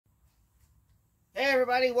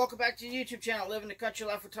everybody, welcome back to the YouTube channel, Living the Country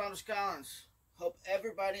Life with Thomas Collins. Hope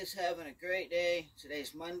everybody's having a great day.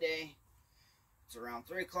 Today's Monday. It's around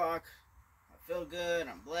 3 o'clock. I feel good.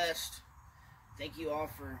 I'm blessed. Thank you all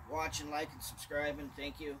for watching, liking, subscribing.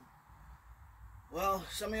 Thank you. Well,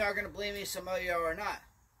 some of you are going to believe me, some of you are not.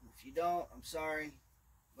 If you don't, I'm sorry.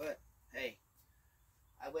 But, hey,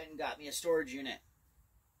 I went and got me a storage unit.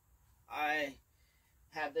 I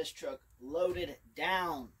have this truck loaded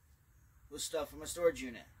down with stuff from a storage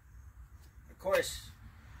unit. Of course,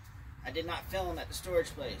 I did not film at the storage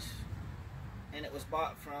place, and it was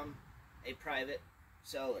bought from a private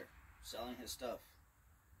seller selling his stuff.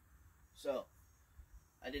 So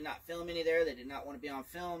I did not film any there. They did not want to be on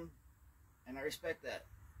film, and I respect that.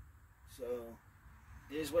 So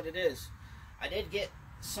it is what it is. I did get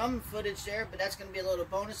some footage there, but that's going to be a little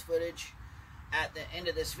bonus footage at the end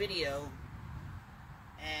of this video.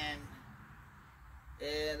 And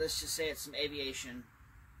let's just say it's some aviation,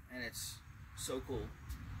 and it's so cool.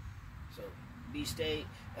 So stay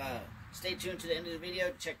tuned to the end of the video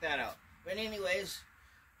to check that out. But anyways,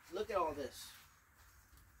 look at all this.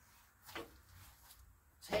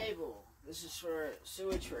 Table. This is for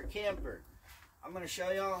sewage for a camper. I'm going to show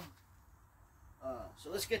y'all. So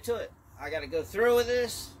let's get to it. I got to go through with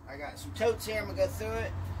this. I got some totes here. I'm going to go through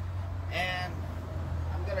it. And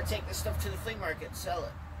I'm going to take this stuff to the flea market and sell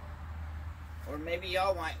it. Or maybe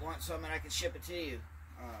y'all might want some and I can ship it to you.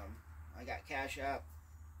 I got CashApp,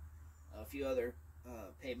 a few other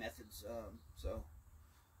pay methods. So,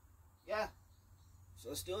 yeah. So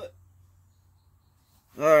let's do it.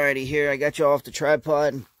 Alrighty, here I got you off the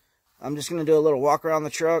tripod. I'm just going to do a little walk around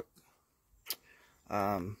the truck.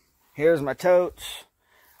 Here's my totes.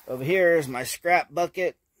 Over here is my scrap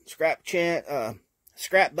bucket, trash can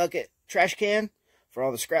for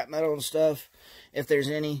all the scrap metal and stuff, if there's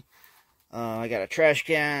any. I got a trash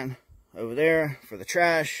can over there for the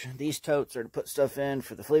trash. These totes are to put stuff in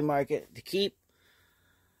for the flea market to keep.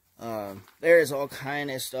 There's all kind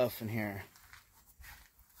of stuff in here.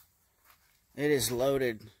 It is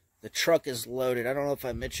loaded. The truck is loaded. I don't know if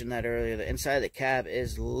I mentioned that earlier. The inside of the cab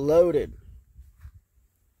is loaded.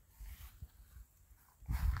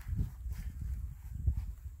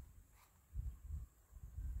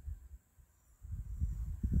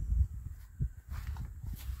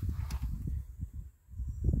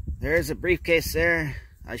 There's a briefcase there.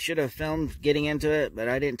 I should have filmed getting into it, but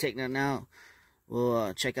I didn't take nothing out.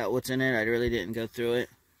 We'll check out what's in it. I really didn't go through it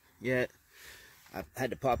yet. I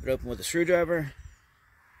had to pop it open with a screwdriver.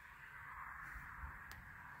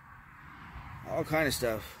 All kind of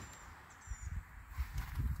stuff.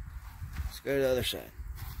 Let's go to the other side.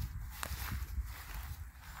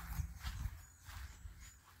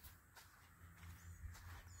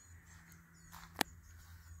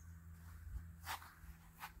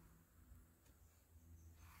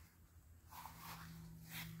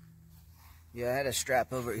 Yeah, I had a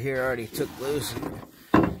strap over here. I already took loose.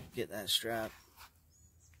 Get that strap.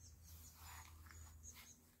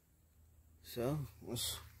 So,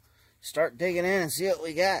 let's start digging in and see what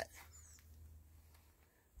we got.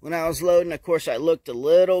 When I was loading, of course, I looked a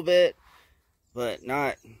little bit, but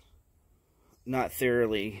not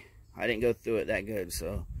thoroughly. I didn't go through it that good,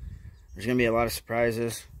 so there's going to be a lot of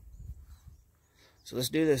surprises. So let's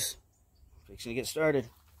do this. Fixing to get started.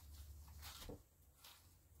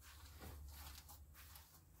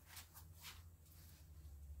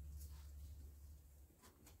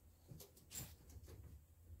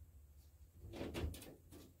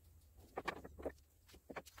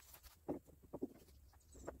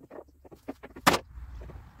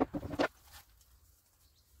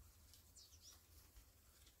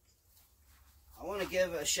 I want to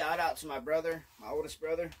give a shout out to my brother, my oldest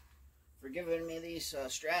brother, for giving me these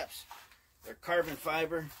straps. They're carbon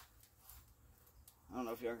fiber. I don't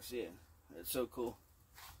know if y'all can see it. It's so cool.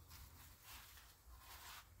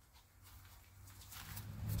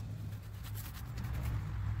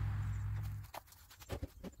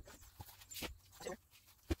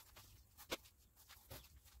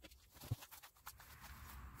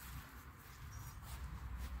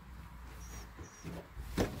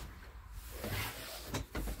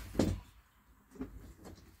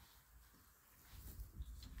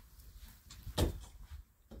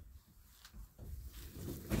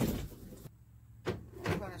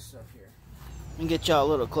 Stuff here and get y'all a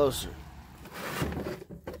little closer.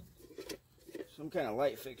 Some kind of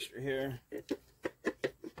light fixture here.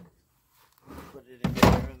 Put it in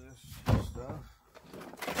there with this stuff.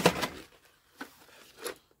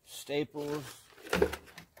 Staples.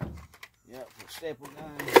 Yep, staple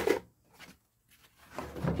gun.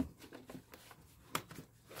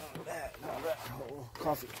 Not that whole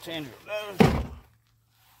coffee container.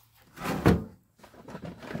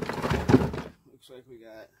 like we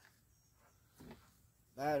got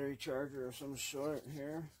battery charger of some sort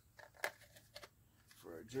here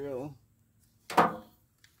for a drill. Put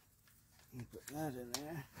that in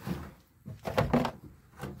there.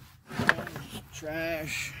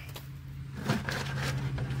 Trash.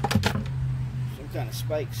 Some kind of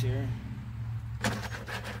spikes here.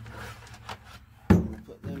 We'll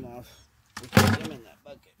put them off. We'll put them in that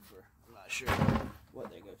bucket for, I'm not sure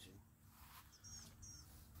what they go to.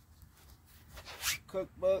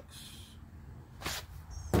 Cookbooks.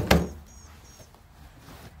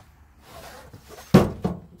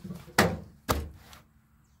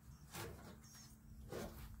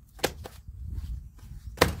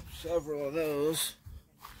 Several of those.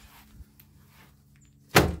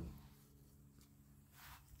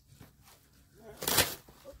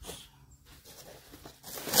 Oops.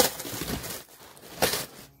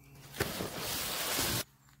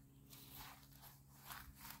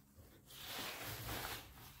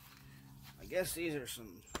 I guess these are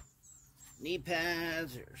some knee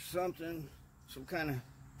pads or something, some kind of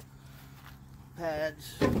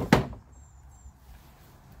pads.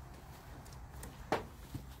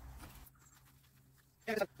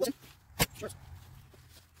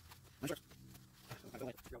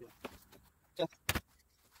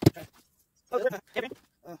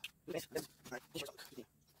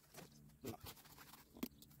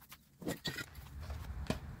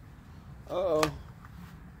 Uh-oh.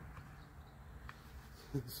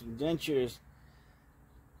 Some dentures.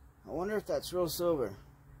 I wonder if that's real silver.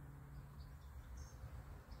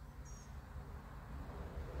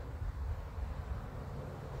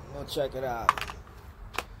 We'll check it out.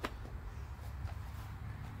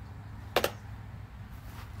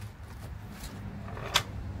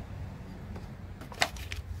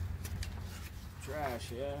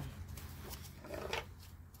 Trash, yeah.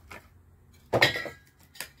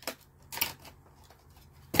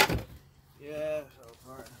 Yeah, so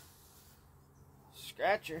far.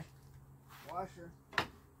 Scratcher, washer.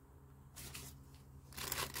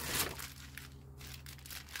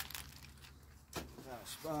 Got a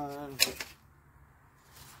sponge.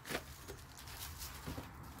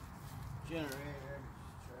 Generator,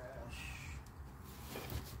 trash.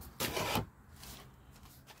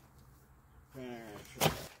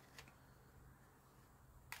 Printer.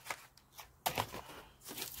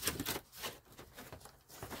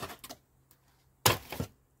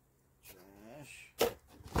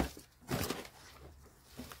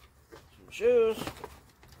 Shoes.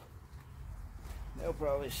 They'll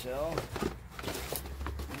probably sell.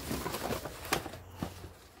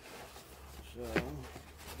 So some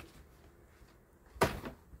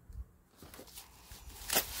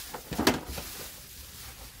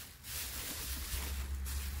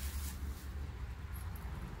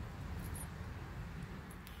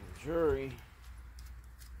jewelry.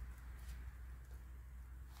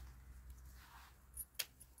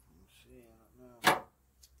 Let's see, I don't know.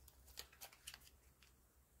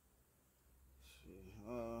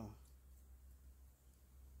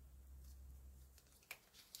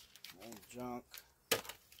 Old junk. A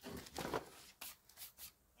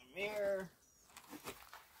mirror.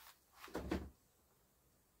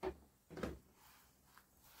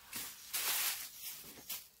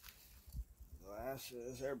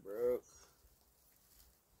 Glasses, they're broke.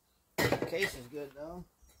 The case is good though.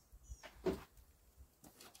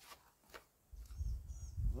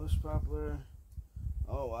 Most popular.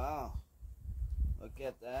 Oh wow. Look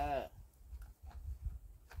at that.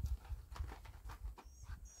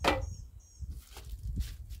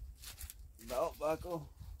 Belt buckle.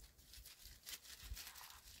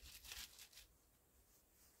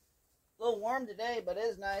 A little warm today, but it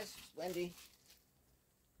is nice. It's windy.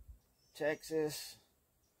 Texas.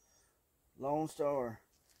 Lone Star.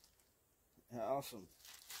 Yeah, awesome.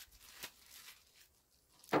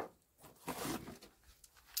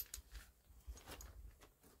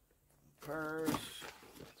 Purse.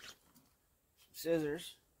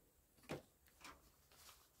 Scissors.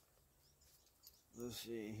 Let's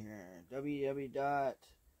see here.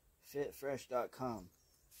 www.fitfresh.com.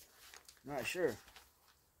 Not sure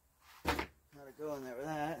how to go in there with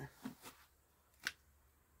that.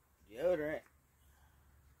 Deodorant.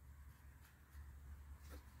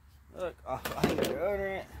 Look, offline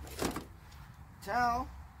deodorant. Towel.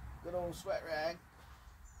 Good old sweat rag.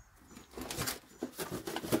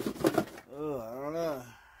 Oh, I don't know.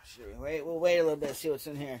 Should we wait? We'll wait a little bit, see what's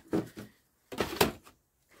in here.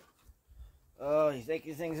 Oh, you think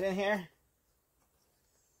anything's in here?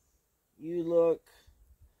 You look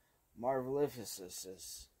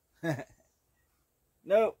marvelous.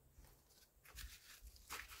 Nope.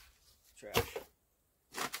 Trash.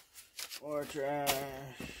 More trash.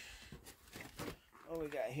 What we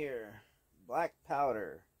got here? Black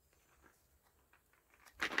powder.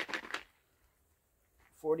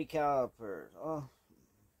 40 calipers. Oh,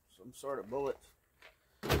 some sort of bullet.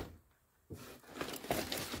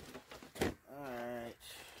 Alright.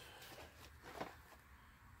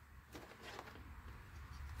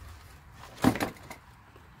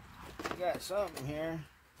 Got something here.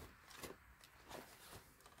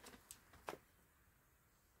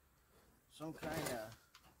 Some kind of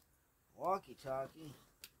walkie-talkie.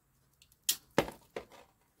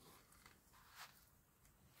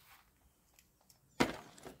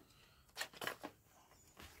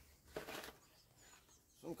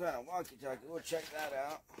 Some kind of walkie-talkie. We'll check that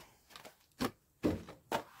out.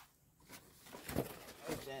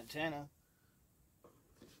 That's the antenna.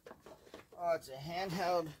 Oh, it's a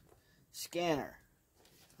handheld scanner.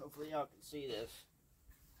 Hopefully y'all can see this.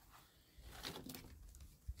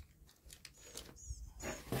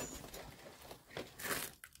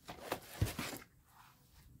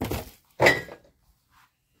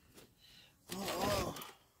 Oh,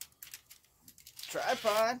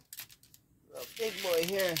 tripod. A big boy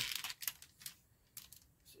here.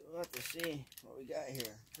 So we'll have to see what we got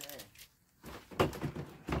here. Okay.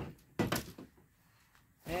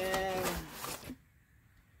 And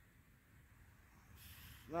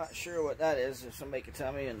not sure what that is. If somebody could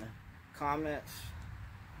tell me in the comments.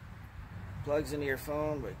 Plugs into your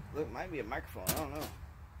phone, but look, it might be a microphone. I don't know.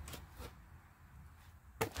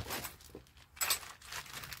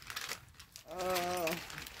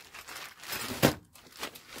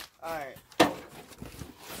 Alright.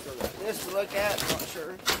 So got this to look at. Not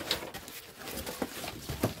sure.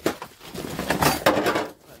 I'm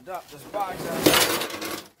gonna drop this box out here.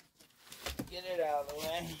 Get it out of the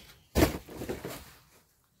way.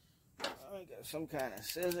 Oh, we got some kind of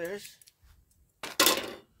scissors.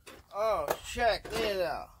 Oh, check this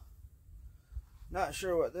out. Not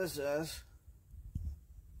sure what this is.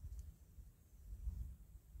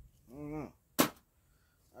 I don't know.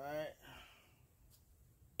 Alright.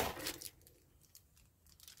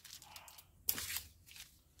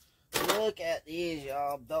 Look at these,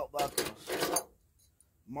 y'all. Belt buckles.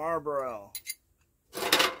 Marlboro.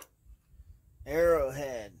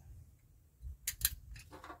 Arrowhead.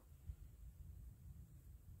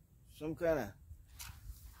 Some kind of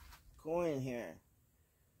coin here.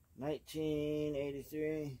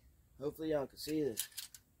 1983. Hopefully y'all can see this.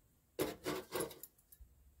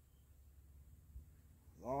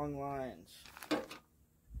 Long lines.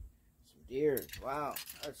 Some deers. Wow,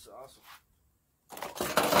 that's awesome.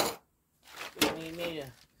 Gonna need me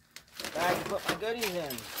a bag to put my goodies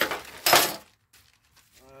in.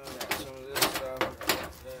 Oh, got some of this stuff.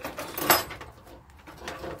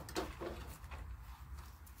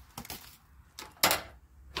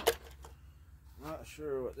 Not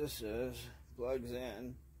sure what this is. Plugs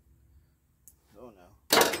in. Oh no.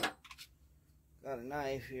 Got a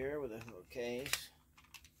knife here with a little case.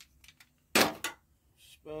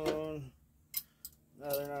 Spoon.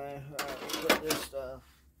 Another knife. Alright, we'll put this stuff.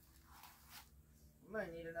 I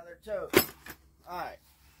might need another tote. Alright.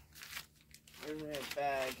 Here's a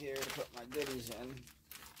bag here to put my goodies in.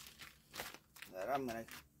 That I'm going to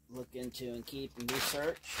look into and keep and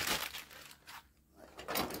research.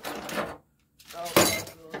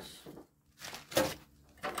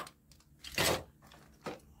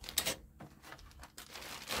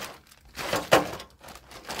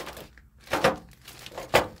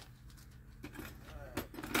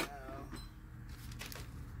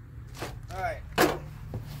 Alright, I'm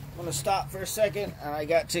going to stop for a second, and I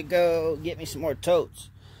got to go get me some more totes.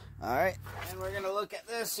 Alright, and we're going to look at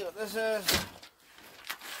this, see what this is.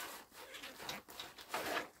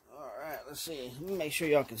 Alright, let's see. Let me make sure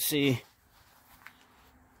y'all can see.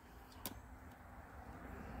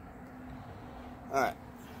 Alright,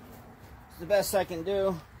 it's the best I can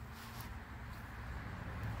do.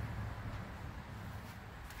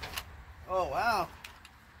 Oh, wow.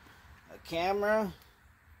 A camera.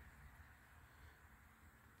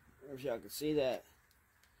 I don't know if y'all can see that.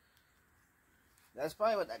 That's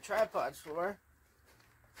probably what that tripod's for.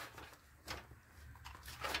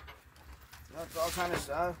 That's all kind of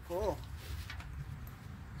stuff. Cool.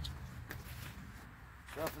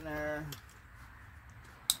 Stuff in there.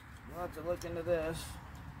 We'll have to look into this.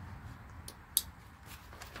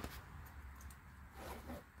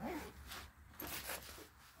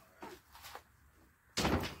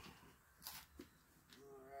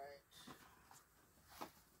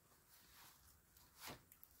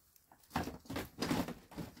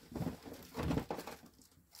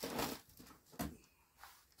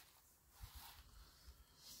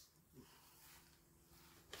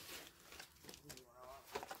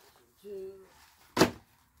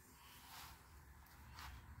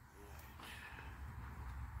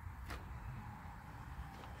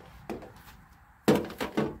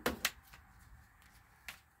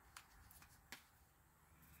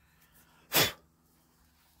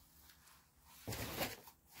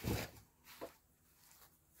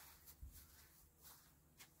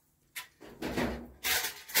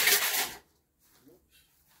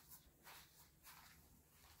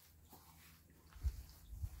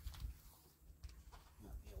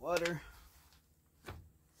 butter.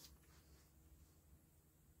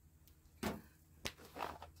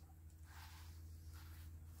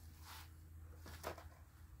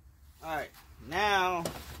 Alright, now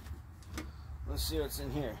let's see what's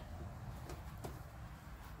in here.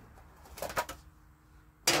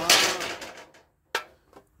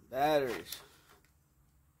 Batteries.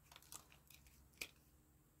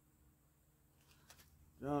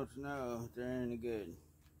 Don't know if they're any good.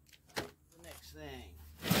 The next thing.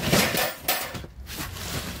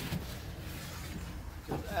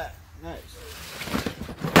 Look at that. Nice.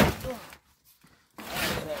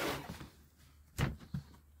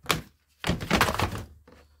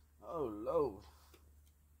 Oh, load.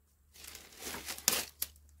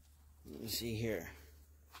 Let me see here.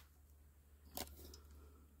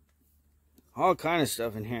 All kind of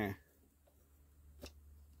stuff in here.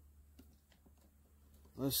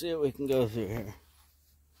 Let's see what we can go through here.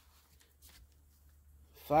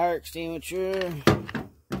 Fire extinguisher.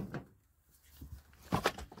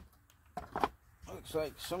 Looks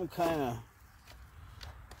like some kind of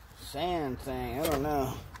sand thing. I don't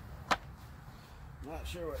know. Not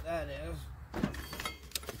sure what that is.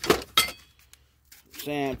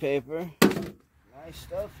 Sandpaper. Nice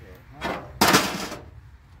stuff here, huh?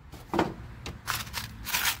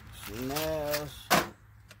 Some nails.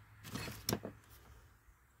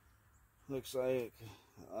 Looks like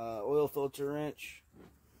oil filter wrench.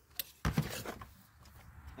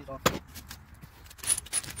 A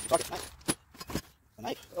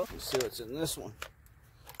knife. Oh, let's see what's in this one.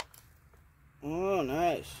 Oh,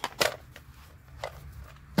 nice.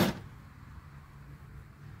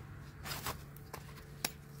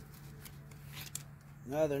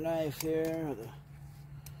 Another knife here with a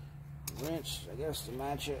wrench, I guess, to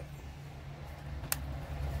match it.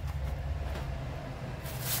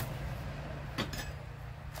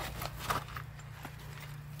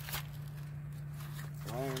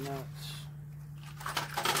 Wire nuts.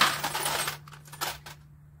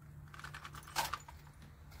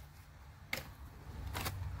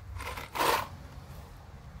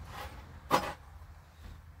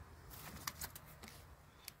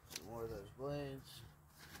 More of those blades.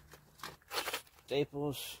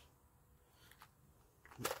 Staples.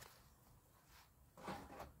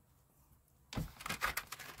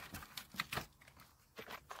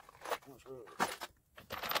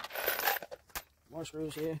 More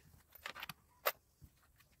screws here.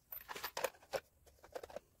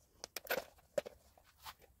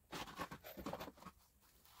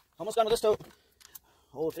 Almost done with this tote.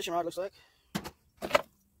 Old fishing rod, looks like.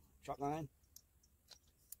 Chalk line.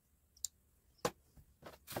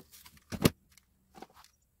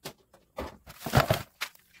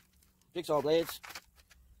 Jigsaw blades.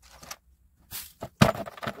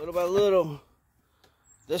 Little by little.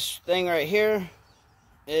 This thing right here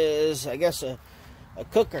is, I guess, a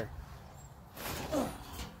cooker.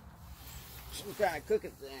 Some kind of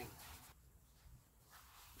cooking thing.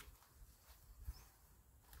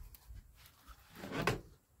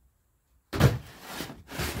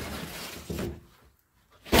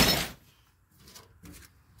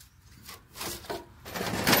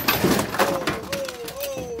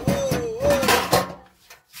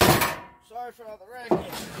 Sorry for all the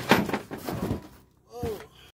wreckage.